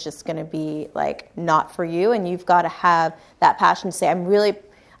something is just going to be like not for you, and you've got to have that passion to say, I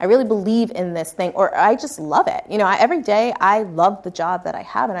really believe in this thing, or I just love it. Every day I love the job that I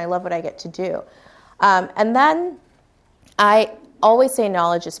have, and I love what I get to do. And then I always say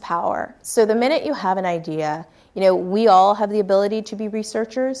knowledge is power. So the minute you have an idea, we all have the ability to be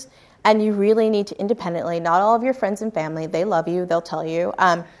researchers, and you really need to independently, not all of your friends and family, they love you, they'll tell you.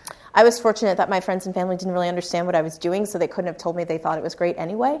 I was fortunate that my friends and family didn't really understand what I was doing, so they couldn't have told me they thought it was great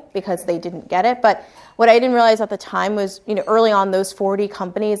anyway because they didn't get it. But what I didn't realize at the time was, early on, those 40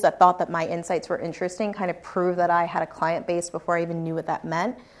 companies that thought that my insights were interesting kind of proved that I had a client base before I even knew what that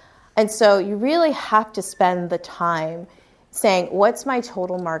meant. And so you really have to spend the time saying, what's my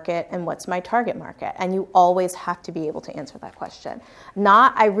total market and what's my target market? And you always have to be able to answer that question.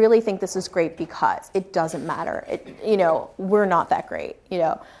 Not, I really think this is great because it doesn't matter. We're not that great,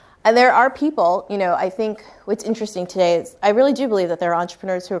 And there are people, I think what's interesting today is I really do believe that there are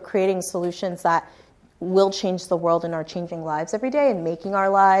entrepreneurs who are creating solutions that will change the world and are changing lives every day and making our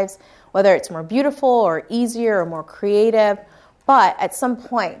lives, whether it's more beautiful or easier or more creative. But at some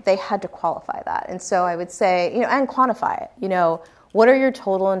point, they had to qualify that. And so I would say, and quantify it. What are your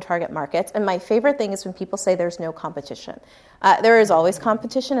total and target markets? And my favorite thing is when people say there's no competition. There is always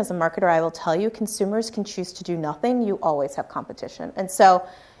competition. As a marketer, I will tell you, consumers can choose to do nothing. You always have competition. And so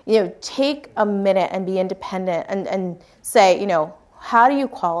take a minute and be independent and say, how do you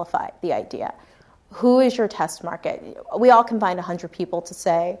qualify the idea? Who is your test market? We all can find 100 people to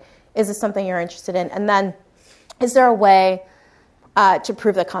say, is this something you're interested in? And then is there a way to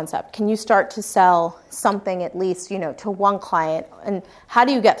prove the concept? Can you start to sell something at least, to one client? And how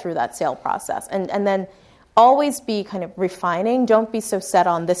do you get through that sale process? And then always be kind of refining. Don't be so set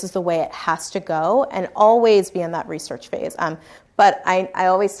on this is the way it has to go, and always be in that research phase. But I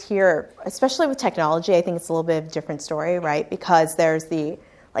always hear, especially with technology, I think it's a little bit of a different story, right? Because there's the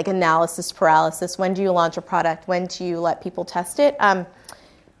analysis paralysis. When do you launch a product? When do you let people test it?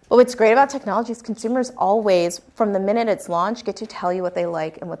 But what's great about technology is consumers always, from the minute it's launched, get to tell you what they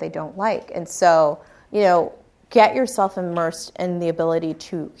like and what they don't like. And so, get yourself immersed in the ability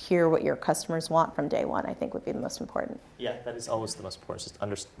to hear what your customers want from day one, I think would be the most important. Yeah, that is always the most important, just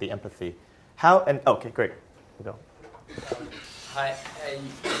understand the empathy. Okay, great. We'll go. Hi,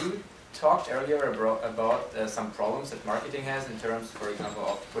 you talked earlier about some problems that marketing has in terms, for example,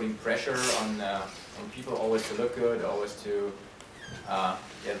 of putting pressure on people always to look good, always to, have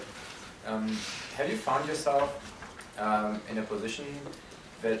you found yourself in a position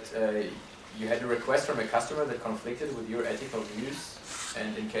that you had a request from a customer that conflicted with your ethical views,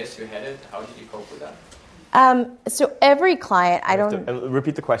 and in case you had it, how did you cope with that? So every client,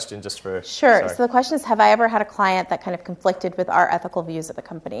 repeat the question just for... Sure. Sorry. So the question is, have I ever had a client that kind of conflicted with our ethical views at the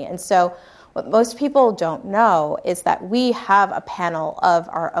company? And so what most people don't know is that we have a panel of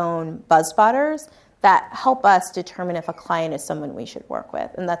our own BuzzSpotters that help us determine if a client is someone we should work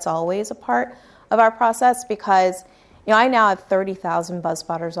with. And that's always a part of our process because I now have 30,000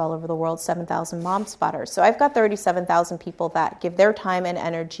 BuzzSpotters all over the world, 7,000 MomSpotters. So I've got 37,000 people that give their time and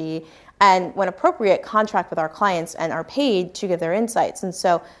energy and, when appropriate, contract with our clients and are paid to give their insights. And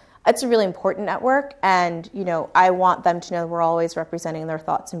so it's a really important network, and I want them to know we're always representing their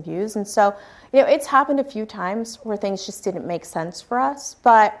thoughts and views. And so it's happened a few times where things just didn't make sense for us,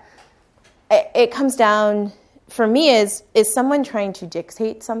 but it comes down, for me, is someone trying to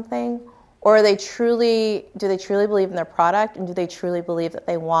dictate something, or do they truly believe in their product, and do they truly believe that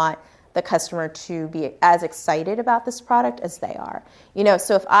they want the customer to be as excited about this product as they are?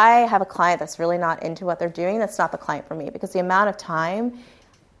 So if I have a client that's really not into what they're doing, that's not the client for me, because the amount of time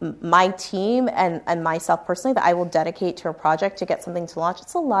my team and myself personally that I will dedicate to a project to get something to launch,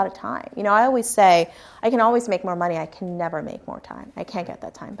 it's a lot of time. I always say I can always make more money. I can never make more time. I can't get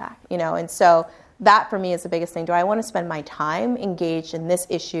that time back. And so that for me is the biggest thing. Do I want to spend my time engaged in this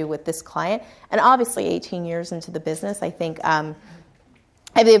issue with this client? And obviously 18 years into the business, I think I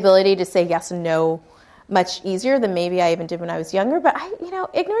have the ability to say yes and no much easier than maybe I even did when I was younger. But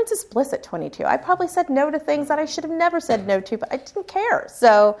ignorance is bliss at 22. I probably said no to things that I should have never said no to, but I didn't care.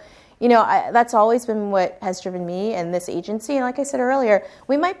 So, that's always been what has driven me and this agency. And like I said earlier,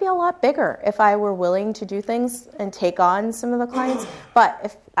 we might be a lot bigger if I were willing to do things and take on some of the clients. But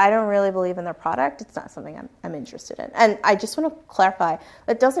if I don't really believe in their product, it's not something I'm interested in. And I just want to clarify,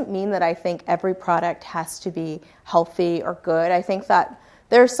 that doesn't mean that I think every product has to be healthy or good. I think that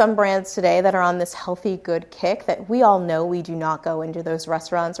there are some brands today that are on this healthy, good kick that we all know we do not go into those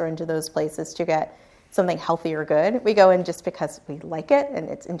restaurants or into those places to get something healthy or good. We go in just because we like it and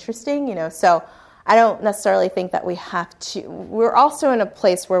it's interesting, So I don't necessarily think that we have to. We're also in a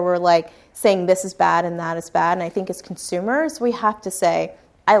place where we're like saying this is bad and that is bad. And I think as consumers, we have to say,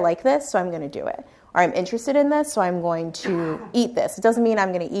 I like this, so I'm going to do it. Or I'm interested in this, so I'm going to eat this. It doesn't mean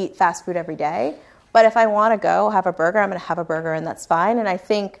I'm going to eat fast food every day. But if I want to go have a burger, I'm going to have a burger, and that's fine. And I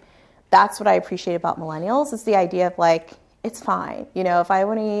think that's what I appreciate about millennials is the idea of like, it's fine. If I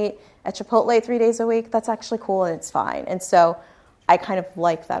want to eat at Chipotle 3 days a week, that's actually cool and it's fine. And so I kind of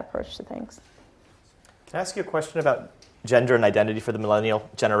like that approach to things. Can I ask you a question about gender and identity for the millennial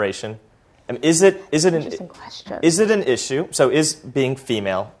generation? Is it an issue? So is being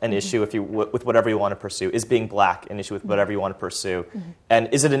female an issue if you with whatever you want to pursue? Is being black an issue with whatever you want to pursue? And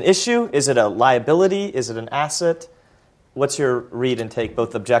is it an issue? Is it a liability? Is it an asset? What's your read and take,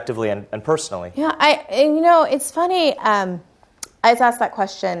 both objectively and personally? Yeah, it's funny. I was asked that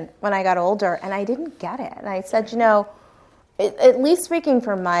question when I got older, and I didn't get it. And I said, at least speaking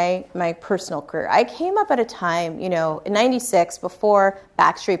for my personal career, I came up at a time, in '96, before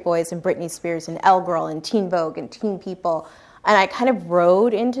Backstreet Boys and Britney Spears and Elle Girl and Teen Vogue and Teen People, and I kind of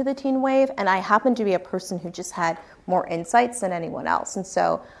rode into the teen wave, and I happened to be a person who just had more insights than anyone else. And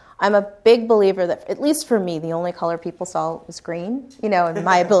so I'm a big believer that, at least for me, the only color people saw was green. And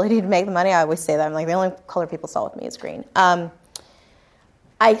my ability to make the money, I always say that. I'm like, the only color people saw with me is green.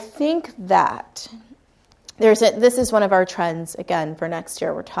 I think that this is one of our trends, again, for next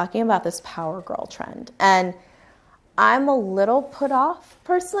year. We're talking about this power girl trend. And I'm a little put off,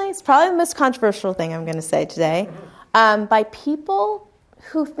 personally. It's probably the most controversial thing I'm going to say today, by people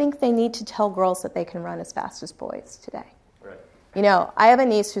who think they need to tell girls that they can run as fast as boys today. Right. I have a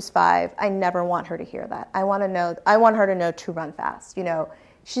niece who's 5. I never want her to hear that. I want her to know to run fast.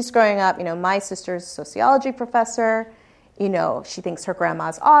 She's growing up, my sister's a sociology professor. She thinks her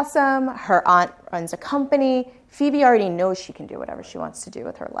grandma's awesome. Her aunt runs a company. Phoebe already knows she can do whatever she wants to do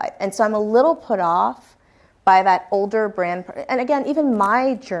with her life. And so I'm a little put off by that older brand. And again, even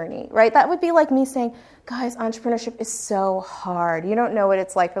my journey, right? That would be like me saying, guys, entrepreneurship is so hard. You don't know what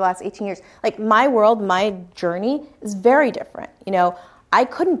it's like for the last 18 years. Like my world, my journey is very different. I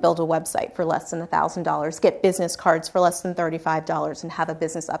couldn't build a website for less than $1,000, get business cards for less than $35, and have a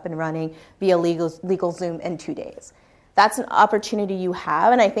business up and running via legal Zoom in 2 days. That's an opportunity you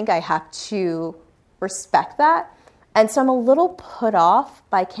have, and I think I have to respect that. And so I'm a little put off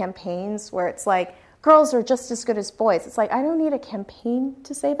by campaigns where it's like, girls are just as good as boys. It's like, I don't need a campaign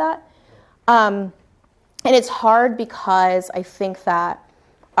to say that. And it's hard because I think that,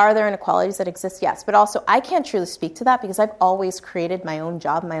 are there inequalities that exist? Yes. But also, I can't truly speak to that because I've always created my own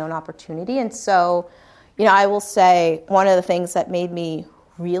job, my own opportunity. And so, I will say one of the things that made me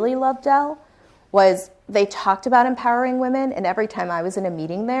really love Dell was they talked about empowering women, and every time I was in a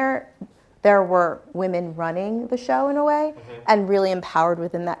meeting there were women running the show in a way, and really empowered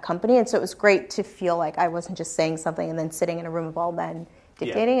within that company. And so it was great to feel like I wasn't just saying something and then sitting in a room of all men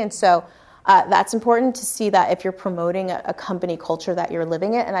dictating. Yeah. And so that's important to see that if you're promoting a company culture that you're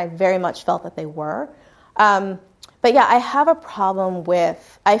living it, and I very much felt that they were. But yeah, I have a problem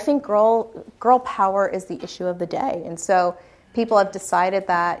with, I think girl power is the issue of the day. And so people have decided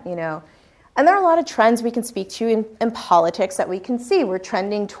that, and there are a lot of trends we can speak to in politics that we can see. We're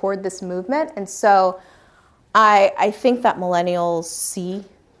trending toward this movement. And so I think that millennials see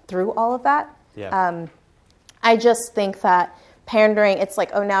through all of that. Yeah. I just think that pandering, it's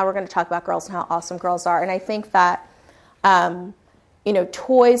like, oh, now we're going to talk about girls and how awesome girls are. And I think that,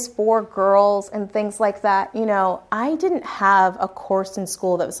 toys for girls and things like that, I didn't have a course in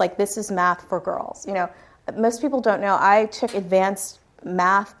school that was like, this is math for girls. Most people don't know. I took advanced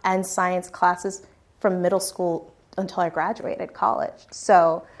math and science classes from middle school until I graduated college.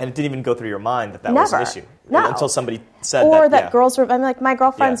 So, and it didn't even go through your mind that was an issue. No. Until somebody said or that. Or girls were, my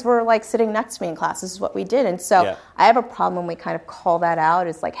girlfriends were like sitting next to me in class. This is what we did. And so I have a problem when we kind of call that out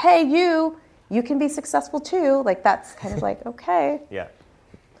as like, hey, you can be successful too. Like that's kind of like, okay. Yeah,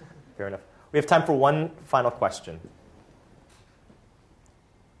 fair enough. We have time for one final question.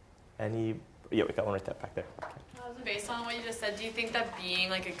 Yeah, we got one right there, back there. Okay. Based on what you just said, do you think that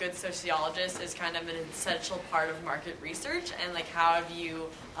being like a good sociologist is kind of an essential part of market research, and like how have you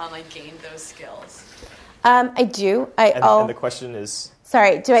gained those skills? I do. And the question is?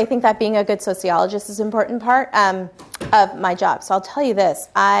 Sorry, do I think that being a good sociologist is an important part of my job? So I'll tell you this.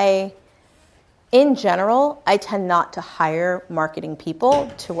 In general, I tend not to hire marketing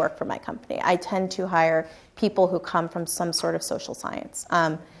people to work for my company. I tend to hire people who come from some sort of social science.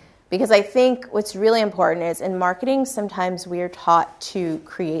 Because I think what's really important is in marketing, sometimes we are taught to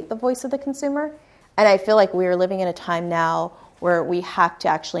create the voice of the consumer. And I feel like we are living in a time now where we have to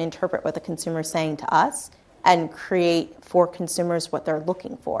actually interpret what the consumer is saying to us and create for consumers what they're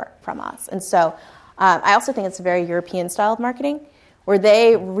looking for from us. And so I also think it's a very European style of marketing, where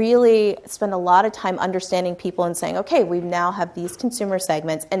they really spend a lot of time understanding people and saying, okay, we now have these consumer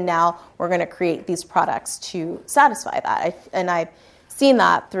segments, and now we're going to create these products to satisfy that. I've seen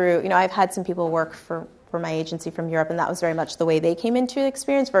that through, I've had some people work for my agency from Europe, and that was very much the way they came into the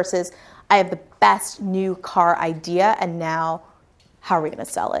experience versus I have the best new car idea, and now how are we going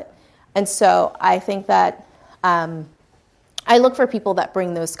to sell it? And so I think that I look for people that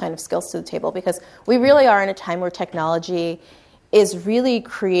bring those kind of skills to the table, because we really are in a time where technology is really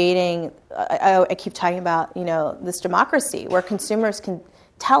creating, I keep talking about, this democracy where consumers can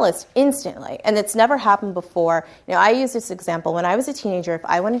tell us instantly, and it's never happened before. I use this example. When I was a teenager, if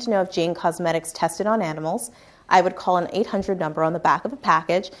I wanted to know if Jane Cosmetics tested on animals, I would call an 800 number on the back of a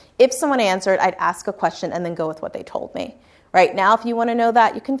package. If someone answered, I'd ask a question and then go with what they told me. Right now, if you want to know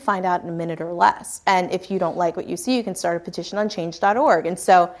that, you can find out in a minute or less. And if you don't like what you see, you can start a petition on change.org. And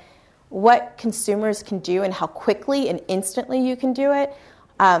so what consumers can do and how quickly and instantly you can do it,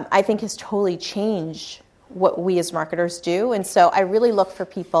 I think has totally changed what we as marketers do. And so I really look for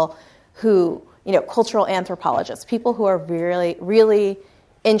people who, cultural anthropologists, people who are really, really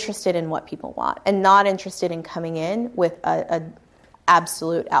interested in what people want and not interested in coming in with an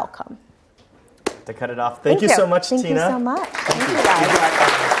absolute outcome. To cut it off. Thank you so much, Tina. Thank you so much. Thank you, guys.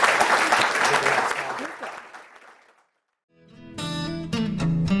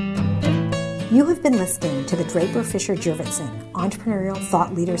 You have been listening to the Draper Fisher Jurvetson Entrepreneurial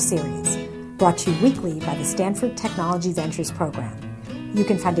Thought Leader Series, brought to you weekly by the Stanford Technology Ventures Program. You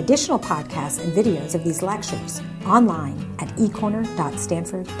can find additional podcasts and videos of these lectures online at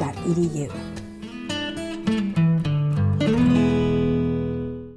ecorner.stanford.edu.